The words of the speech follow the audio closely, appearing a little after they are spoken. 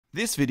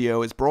This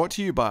video is brought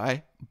to you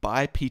by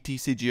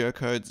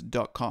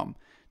buyptcgeocodes.com.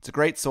 It's a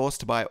great source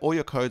to buy all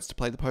your codes to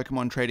play the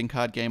Pokemon trading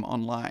card game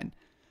online.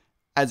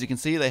 As you can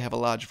see, they have a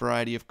large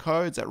variety of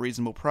codes at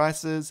reasonable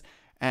prices,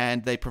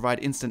 and they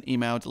provide instant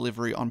email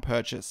delivery on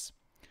purchase.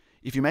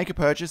 If you make a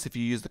purchase, if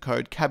you use the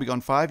code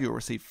Kabigon5, you'll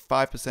receive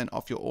 5%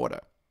 off your order.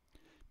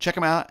 Check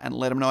them out and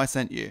let them know I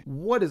sent you.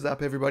 What is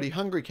up, everybody?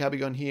 Hungry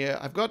Kabigon here.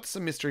 I've got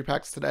some mystery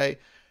packs today.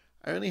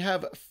 I only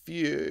have a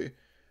few.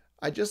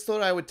 I just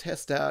thought I would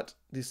test out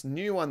this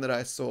new one that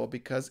I saw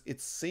because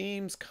it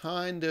seems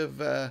kind of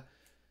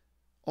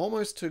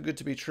almost too good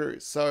to be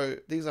true. So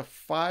these are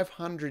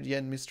 500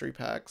 yen mystery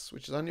packs,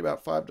 which is only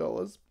about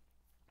 $5.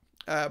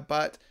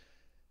 But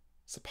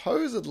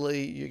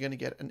supposedly you're going to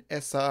get an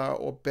SR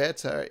or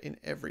better in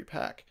every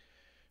pack,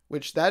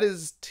 which that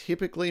is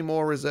typically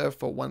more reserved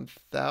for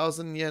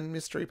 1,000 yen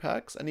mystery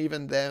packs. And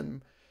even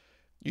then,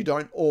 you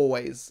don't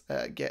always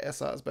get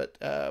SRs, but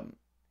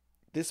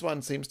this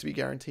one seems to be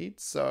guaranteed,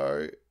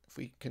 so if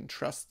we can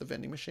trust the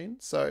vending machine.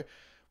 So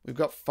we've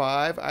got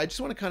 5. I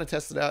just want to kind of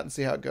test it out and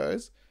see how it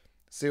goes.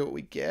 See what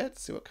we get,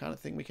 see what kind of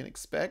thing we can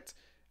expect,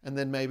 and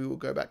then maybe we'll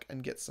go back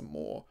and get some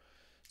more.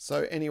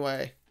 So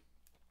anyway,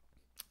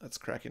 let's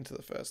crack into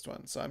the first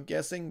one. So I'm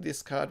guessing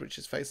this card, which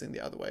is facing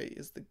the other way,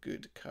 is the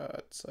good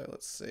card. So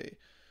let's see.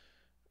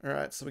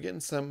 Alright, so we're getting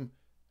some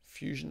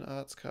Fusion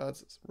Arts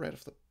cards. It's right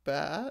off the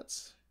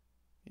bat.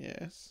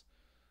 Yes.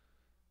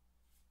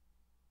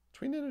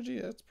 Twin Energy,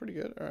 that's pretty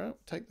good. Alright,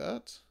 take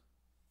that.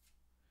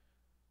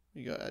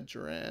 We got a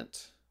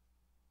Durant.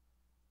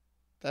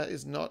 That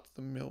is not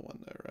the mill one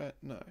though, right?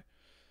 No.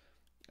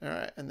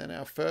 Alright, and then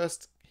our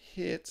first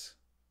hit.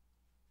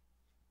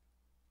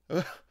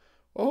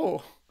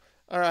 Oh,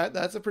 alright,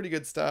 that's a pretty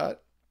good start.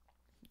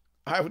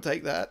 I would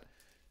take that.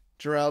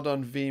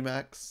 Geraldon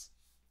VMAX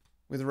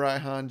with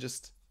Raihan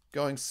just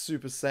going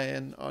Super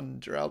Saiyan on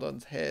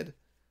Geraldon's head.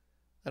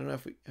 I don't know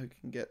if we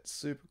can get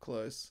super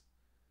close.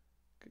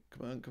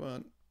 Come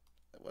on.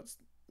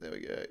 There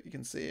we go. You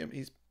can see him.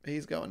 He's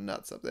going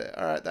nuts up there.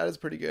 All right, that is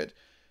pretty good.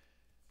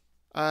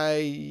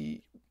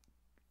 I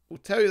will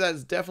tell you that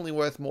is definitely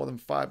worth more than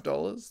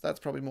 $5. That's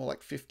probably more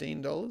like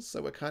 $15.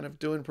 So we're kind of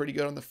doing pretty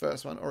good on the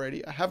first one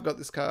already. I have got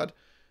this card.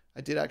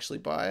 I did actually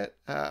buy it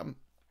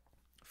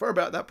for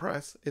about that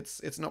price.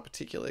 It's not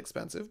particularly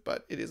expensive,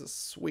 but it is a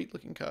sweet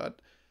looking card.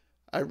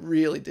 I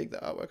really dig the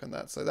artwork on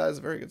that. So that is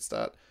a very good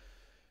start.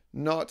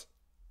 Not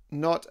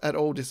at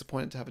all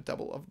disappointed to have a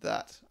double of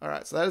that. All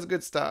right, so that is a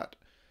good start.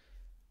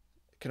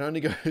 It can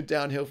only go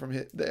downhill from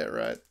there,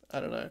 right?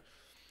 I don't know.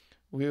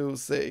 We'll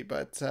see,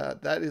 but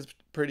that is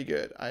pretty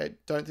good. I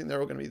don't think they're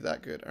all going to be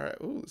that good. All right,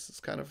 ooh, this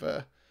is kind of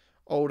a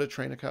older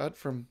trainer card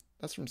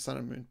that's from Sun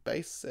and Moon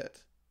base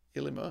set.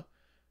 Ilima,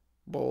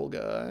 Ball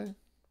Guy.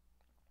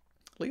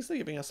 At least they're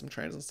giving us some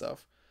trainers and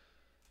stuff.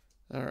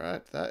 All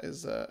right, that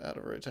is out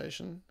of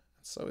rotation.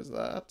 So is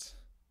that.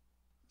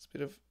 It's a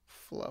bit of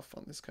fluff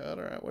on this card.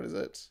 All right, what is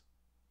it?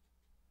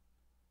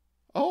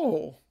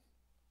 Oh,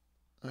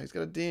 he's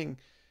got a ding.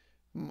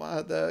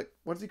 What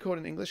is he called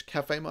in English?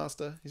 Cafe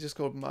Master. He's just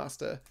called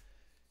Master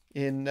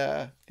in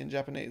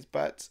Japanese.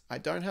 But I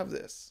don't have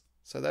this,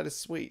 so that is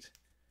sweet.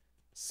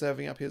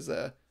 Serving up his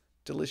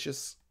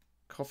delicious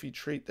coffee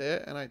treat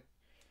there, and I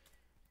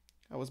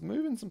was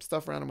moving some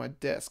stuff around on my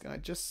desk, and I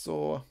just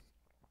saw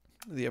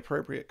the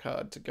appropriate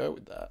card to go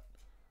with that.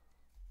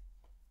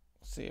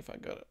 Let's see if I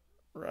got it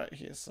right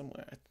here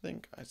somewhere. I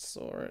think I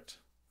saw it.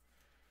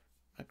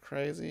 Am I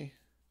crazy?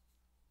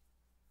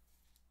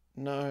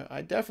 No,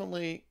 I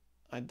definitely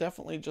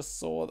just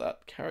saw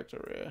that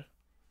character rare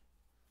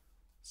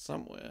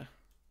somewhere.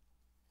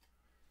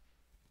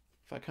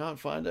 If I can't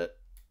find it,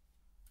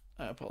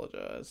 I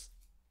apologize.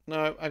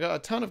 No, I got a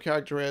ton of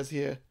character rares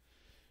here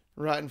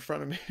right in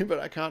front of me, but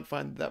I can't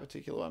find that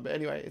particular one. But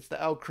anyway, it's the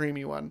Al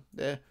Creamy one.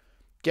 They're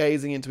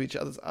gazing into each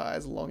other's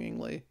eyes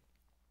longingly.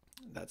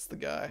 That's the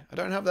guy. I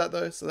don't have that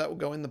though, so that will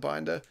go in the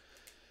binder.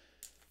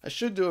 I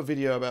should do a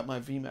video about my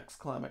VMAX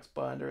Climax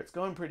binder. It's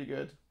going pretty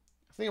good.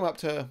 I think I'm up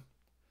to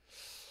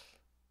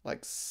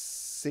like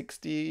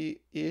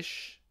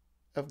 60-ish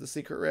of the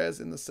secret rares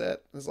in the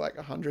set. There's like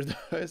 100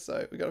 though,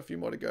 so we got a few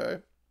more to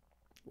go.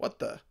 What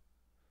the?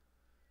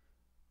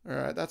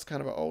 Alright, that's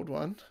kind of an old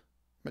one.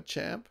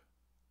 Machamp.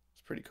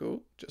 It's pretty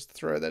cool. Just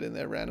throw that in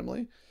there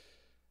randomly.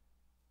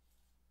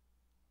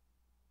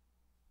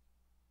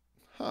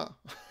 Huh.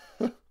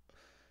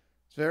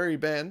 It's very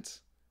bent.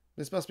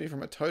 This must be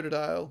from a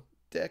Totodile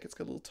deck. It's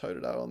got a little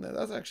Totodile on there.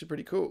 That's actually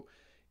pretty cool.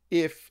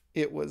 If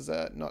it was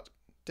not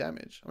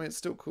damaged. I mean, it's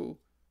still cool.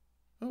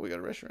 Oh, we got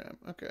a Reshiram.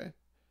 Okay.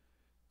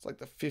 It's like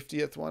the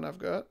 50th one I've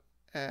got.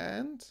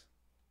 And...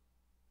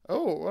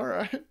 oh,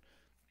 alright.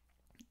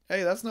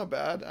 Hey, that's not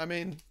bad. I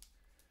mean,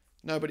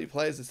 nobody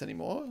plays this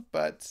anymore,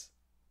 but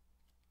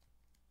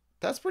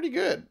that's pretty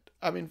good.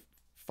 I mean,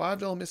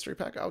 $5 mystery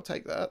pack, I'll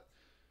take that.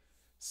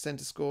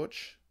 Center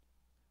Scorch.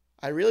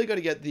 I really got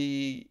to get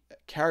the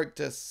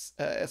character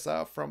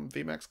SR from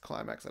VMAX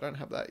Climax. I don't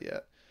have that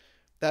yet.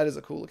 That is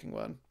a cool looking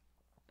one.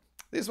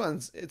 This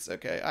one's, it's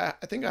okay. I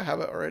think I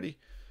have it already.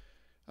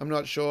 I'm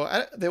not sure.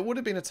 There would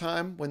have been a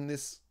time when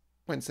this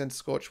when Center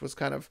Scorch was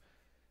kind of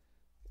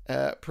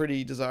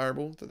pretty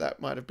desirable, that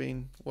might have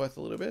been worth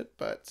a little bit,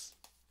 but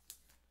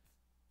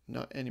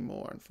not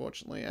anymore,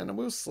 unfortunately. And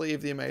we'll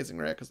sleeve the Amazing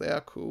Rare because they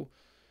are cool,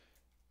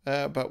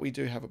 but we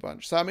do have a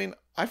bunch. So, I mean,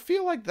 I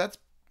feel like that's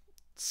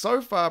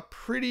so far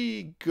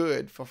pretty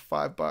good for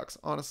 $5,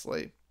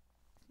 honestly.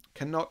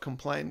 Cannot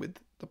complain with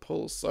the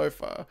pulls so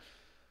far.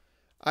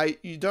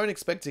 You don't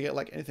expect to get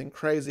like anything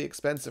crazy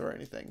expensive or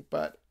anything,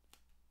 but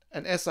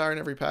an SR in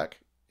every pack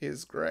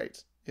is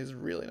great. Is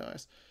really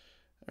nice.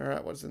 All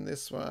right, what's in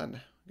this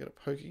one? We got a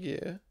Poker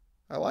Gear.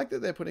 I like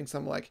that they're putting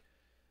some like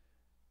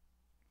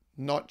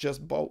not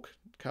just bulk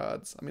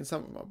cards. I mean,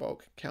 some of them are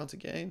bulk. Counter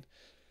Gain.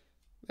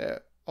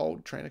 They're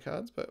old trainer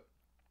cards, but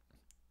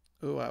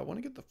ooh, I want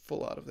to get the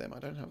full art of them. I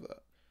don't have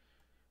that.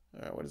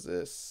 All right, what is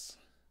this?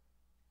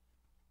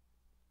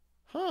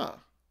 Huh.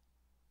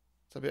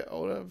 It's a bit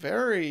older.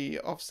 Very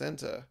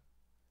off-center.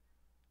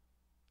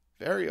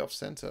 Very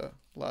off-center,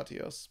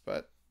 Latios.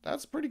 But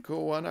that's a pretty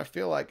cool one. I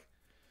feel like,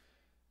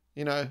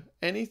 you know,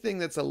 anything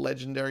that's a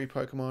legendary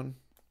Pokemon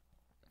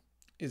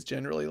is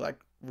generally, like,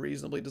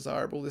 reasonably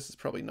desirable. This is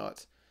probably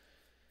not,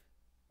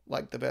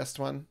 like, the best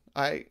one.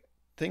 I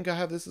think I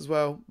have this as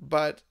well.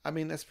 But, I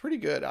mean, that's pretty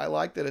good. I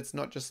like that it's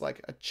not just,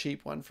 like, a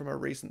cheap one from a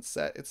recent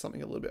set. It's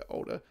something a little bit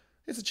older.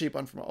 It's a cheap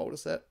one from an older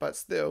set. But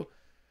still,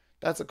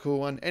 that's a cool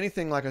one.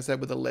 Anything, like I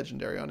said, with a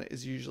legendary on it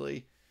is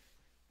usually,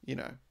 you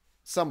know,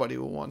 somebody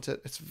will want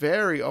it. It's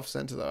very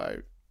off-center,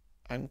 though.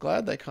 I'm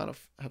glad they kind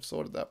of have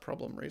sorted that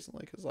problem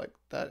recently, because, like,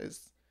 that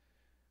is...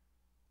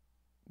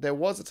 There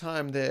was a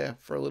time there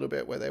for a little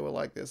bit where they were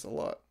like this a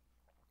lot.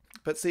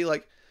 But see,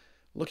 like,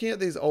 looking at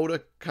these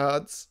older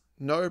cards,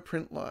 no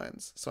print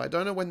lines. So I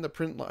don't know when the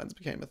print lines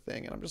became a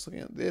thing, and I'm just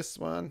looking at this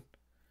one.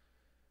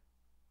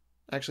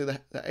 Actually,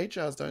 the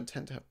HRs don't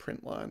tend to have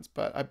print lines,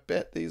 but I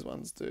bet these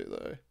ones do,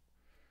 though.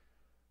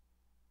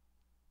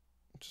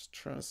 Just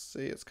trying to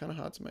see. It's kind of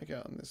hard to make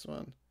out on this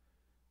one.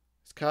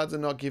 These cards are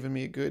not giving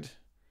me a good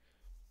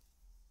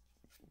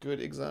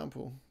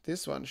example.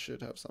 This one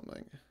should have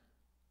something.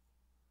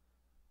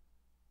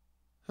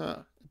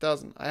 Huh. It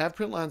doesn't. I have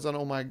print lines on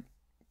all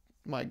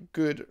my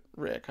good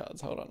rare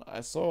cards. Hold on.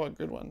 I saw a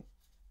good one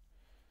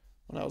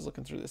when I was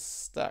looking through this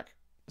stack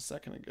a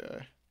second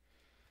ago.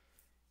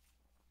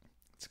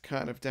 To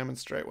kind of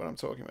demonstrate what I'm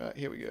talking about.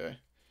 Here we go.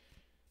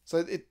 So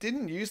it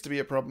didn't used to be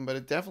a problem, but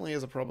it definitely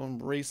is a problem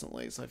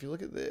recently. So if you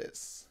look at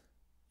this,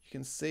 you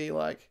can see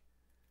like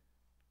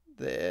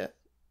there's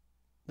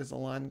a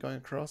line going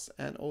across,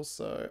 and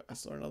also I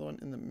saw another one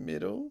in the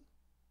middle.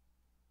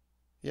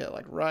 Yeah,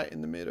 like right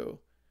in the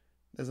middle.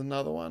 There's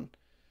another one.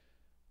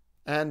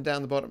 And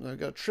down the bottom, they've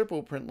got a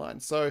triple print line.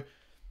 So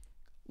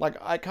like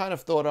I kind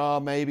of thought, oh,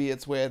 maybe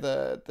it's where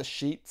the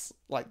sheets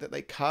like that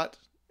they cut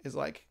is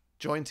like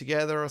joined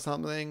together or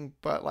something,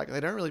 but like they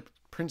don't really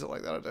print it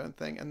like that, I don't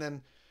think. And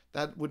then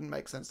that wouldn't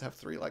make sense to have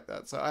 3 like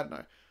that. So I don't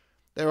know.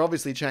 They've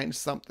obviously changed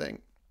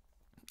something,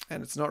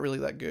 and it's not really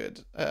that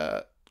good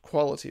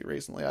quality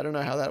recently. I don't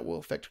know how that will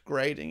affect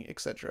grading,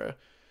 etc.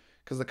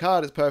 Because the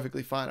card is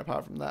perfectly fine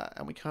apart from that,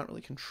 and we can't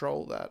really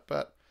control that.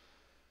 But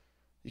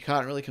you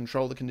can't really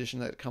control the condition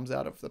that it comes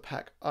out of the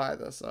pack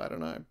either. So I don't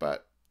know.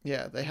 But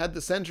yeah, they had the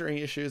centering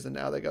issues, and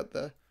now they got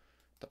the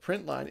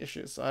print line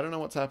issues. So I don't know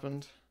what's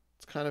happened.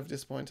 It's kind of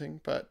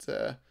disappointing, but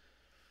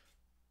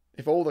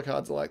if all the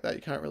cards are like that,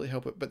 you can't really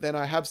help it. But then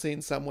I have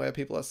seen some where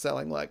people are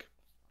selling like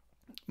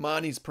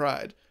Marnie's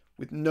Pride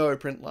with no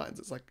print lines.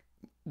 It's like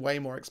way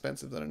more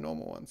expensive than a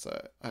normal one.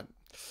 So I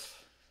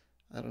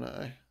don't know.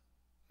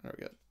 All right,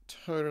 we got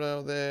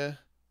Totodile there.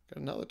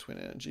 Got another Twin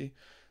Energy.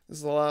 This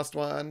is the last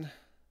one.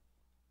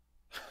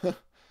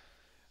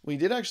 We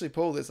did actually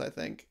pull this, I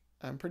think.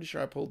 I'm pretty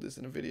sure I pulled this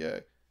in a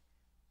video.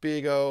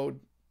 Big old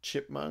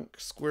chipmunk,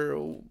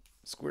 squirrel,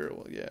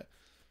 yeah.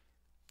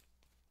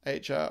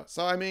 HR.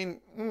 So, I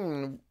mean,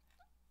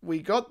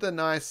 we got the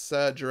nice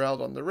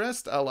Geraldon. The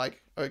rest are,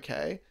 like,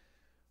 okay.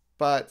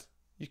 But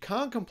you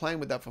can't complain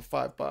with that for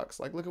 $5.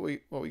 Like, look at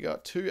what we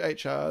got. 2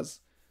 HRs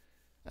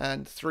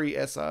and 3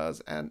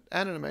 SRs and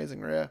an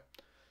amazing rare.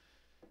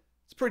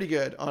 It's pretty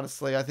good,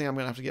 honestly. I think I'm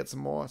going to have to get some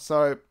more.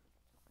 So,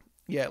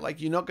 yeah, like,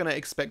 you're not going to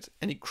expect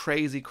any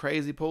crazy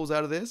pulls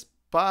out of this.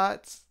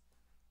 But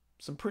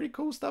some pretty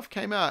cool stuff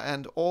came out.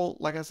 And all,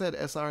 like I said,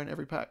 SR in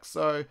every pack.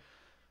 So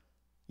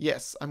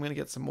yes, I'm going to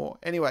get some more.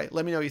 Anyway,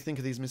 let me know what you think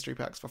of these mystery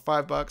packs for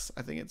 $5.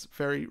 I think it's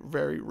very,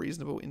 very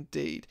reasonable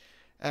indeed.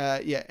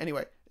 Yeah,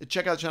 anyway,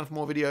 check out the channel for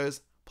more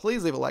videos.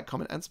 Please leave a like,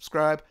 comment, and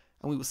subscribe,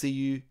 and we will see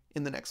you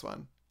in the next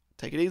one.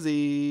 Take it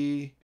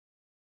easy.